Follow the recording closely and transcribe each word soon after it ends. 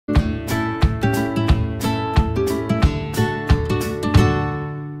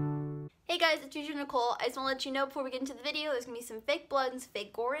Nicole. I just want to let you know before we get into the video, there's going to be some fake blood and some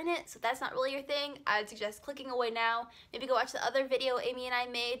fake gore in it, so if that's not really your thing, I'd suggest clicking away now. Maybe go watch the other video Amy and I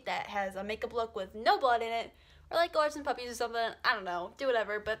made that has a makeup look with no blood in it, or like go watch some puppies or something. I don't know, do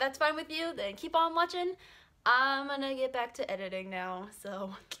whatever, but that's fine with you, then keep on watching. I'm gonna get back to editing now,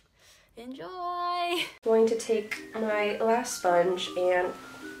 so enjoy. I'm going to take my last sponge and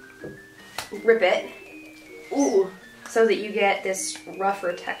rip it. Ooh. So that you get this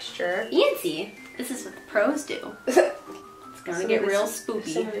rougher texture. Fancy. This is what the pros do. It's gonna get real spoopy.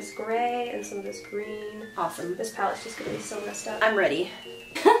 Some of this gray and some of this green. Awesome. This palette's just gonna be so messed up. I'm ready.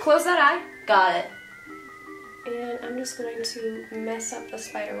 Close that eye. Got it. And I'm just going to mess up the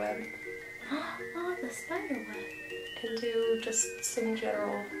spider web. Oh, the spider web. And do just some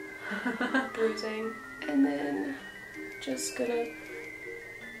general bruising. And then just gonna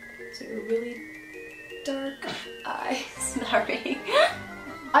do a really dark eye. Sorry.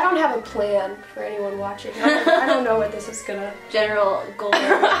 I don't have a plan for anyone watching. I don't know what this is gonna... General goal.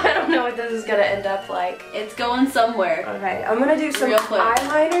 I don't know what this is gonna end up like. It's going somewhere. Okay, I'm gonna do some Real quick.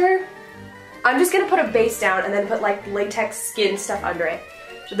 eyeliner. I'm just gonna put a base down and then put like latex skin stuff under it.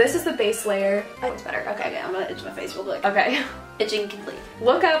 So this is the base layer. That one's better. Okay. Okay, I'm gonna itch my face real quick. Okay. Itching complete.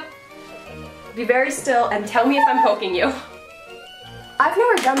 Look up. Be very still and tell me if I'm poking you. I've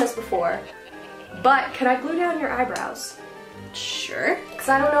never done this before, but can I glue down your eyebrows? Sure. Because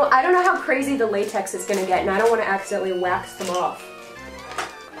I don't know how crazy the latex is gonna get, and I don't want to accidentally wax them off.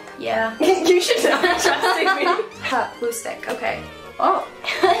 Yeah. You should not trusting me. Ha, glue stick. Okay. Oh,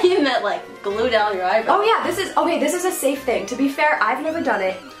 you meant like glue down your eyebrows. Oh yeah, this is a safe thing. To be fair, I've never done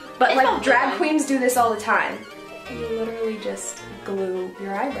it, but like drag queens do this all the time. You literally just glue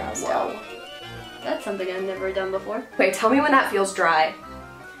your eyebrows down. That's something I've never done before. Wait, tell me when that feels dry.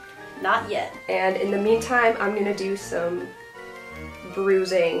 Not yet. And in the meantime, I'm gonna do some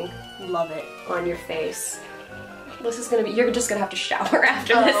bruising. Love it. On your face. This is gonna be, you're just gonna have to shower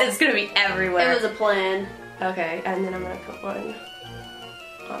after this. It's gonna be everywhere. It was a plan. Okay, and then I'm gonna put one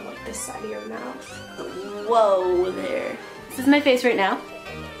on like this side of your mouth. Whoa there. This is my face right now.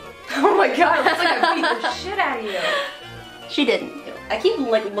 Oh my god, it looks like I beat the shit out of you. She didn't. I keep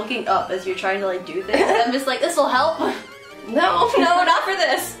like looking up as you're trying to like do things. I'm just like, this will help. No, not for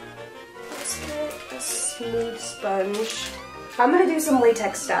this. Let's get a smooth sponge. I'm gonna do some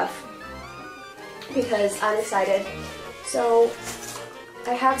latex stuff because I'm excited. So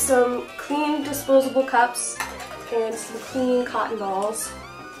I have some clean disposable cups and some clean cotton balls.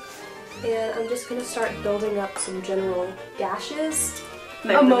 And I'm just gonna start building up some general gashes.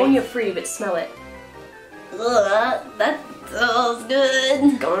 Ammonia free, but smell it. Ugh, that smells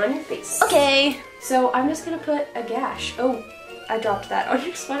good. Going on your face. Okay. So I'm just gonna put a gash. Oh, I dropped that on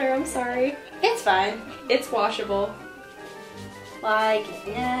your sweater, I'm sorry. It's fine. It's washable. Like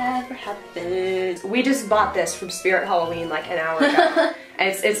it never happened. We just bought this from Spirit Halloween like an hour ago. And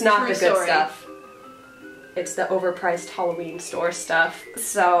it's not the good stuff. It's the overpriced Halloween store stuff.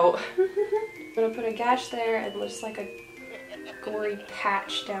 So I'm gonna put a gash there and just like a gory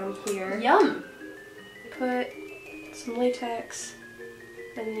patch down here. Yum. Put some latex,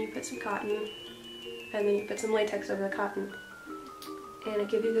 and then you put some cotton, and then you put some latex over the cotton. And it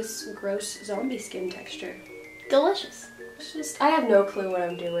gives you this gross zombie skin texture. Delicious. It's just, I have no clue what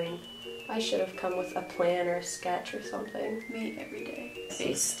I'm doing. I should have come with a plan or a sketch or something. Me every day.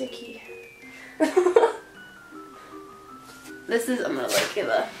 It's sticky. This is, I'm gonna like give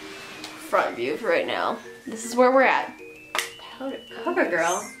a front view for right now. This is where we're at. Cover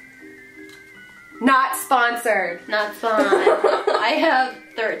Girl. Not sponsored. Not fun. I have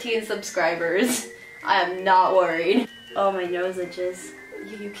 13 subscribers. I am not worried. Oh, my nose itches.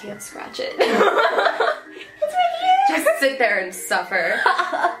 You can't scratch it. It's right here. Just sit there and suffer.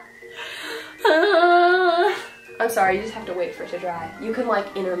 I'm sorry, you just have to wait for it to dry. You can like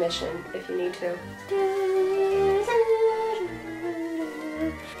intermission if you need to.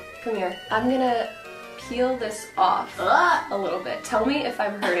 Come here. I'm gonna peel this off a little bit. Tell me if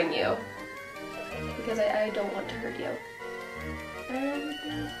I'm hurting you. Because I don't want to hurt you.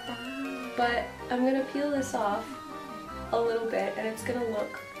 But I'm gonna peel this off a little bit and it's gonna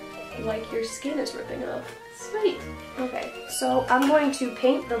look like your skin is ripping off. Sweet. Okay, so I'm going to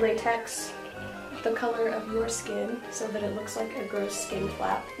paint the latex the color of your skin so that it looks like a gross skin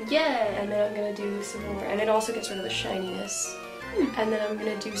flap. Yeah. And then I'm gonna do some more, and it also gets rid of the shininess. And then I'm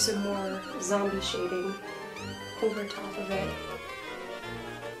gonna do some more zombie shading over top of it.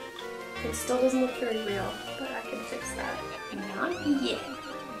 It still doesn't look very real, but I can fix that. Not yet.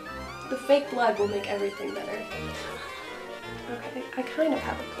 The fake blood will make everything better. Okay, I kind of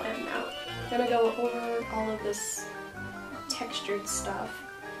have a plan now. I'm gonna go over all of this textured stuff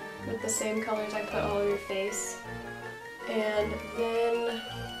with the same colors I put all over your face. And then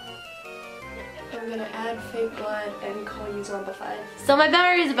I'm gonna add fake blood and call you zombified. So my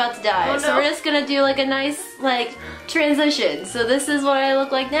battery's about to die, Oh, no. so we're just gonna do like a nice like transition. So this is what I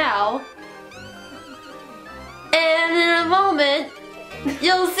look like now. And in a moment,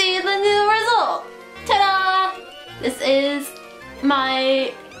 you'll see the new result. Ta-da! This is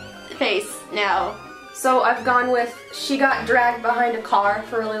my face now. So I've gone with, she got dragged behind a car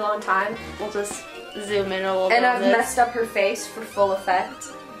for a really long time. We'll just zoom in a little bit. And on I've this. messed up her face for full effect.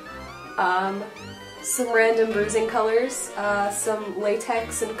 Some random bruising colors, some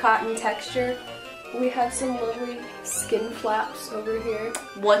latex and cotton texture. We have some lovely skin flaps over here.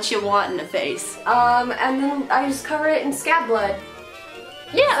 What you want in the face. And then I just cover it in scab blood.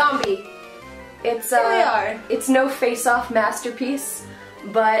 Yeah. Zombie. It's Here we are. It's no face-off masterpiece,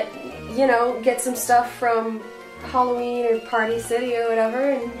 but you know, get some stuff from Halloween or Party City or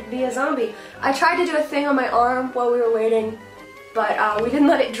whatever and be a zombie. I tried to do a thing on my arm while we were waiting, but we didn't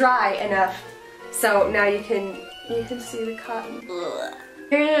let it dry enough. So now you can see the cotton. Ugh.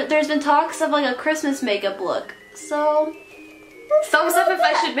 There's been talks of like a Christmas makeup look, so Thumbs up if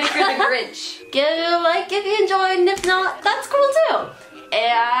I should make her the Grinch. give it a like if you enjoyed, and if not, that's cool too.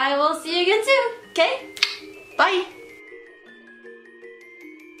 And I will see you again soon, okay?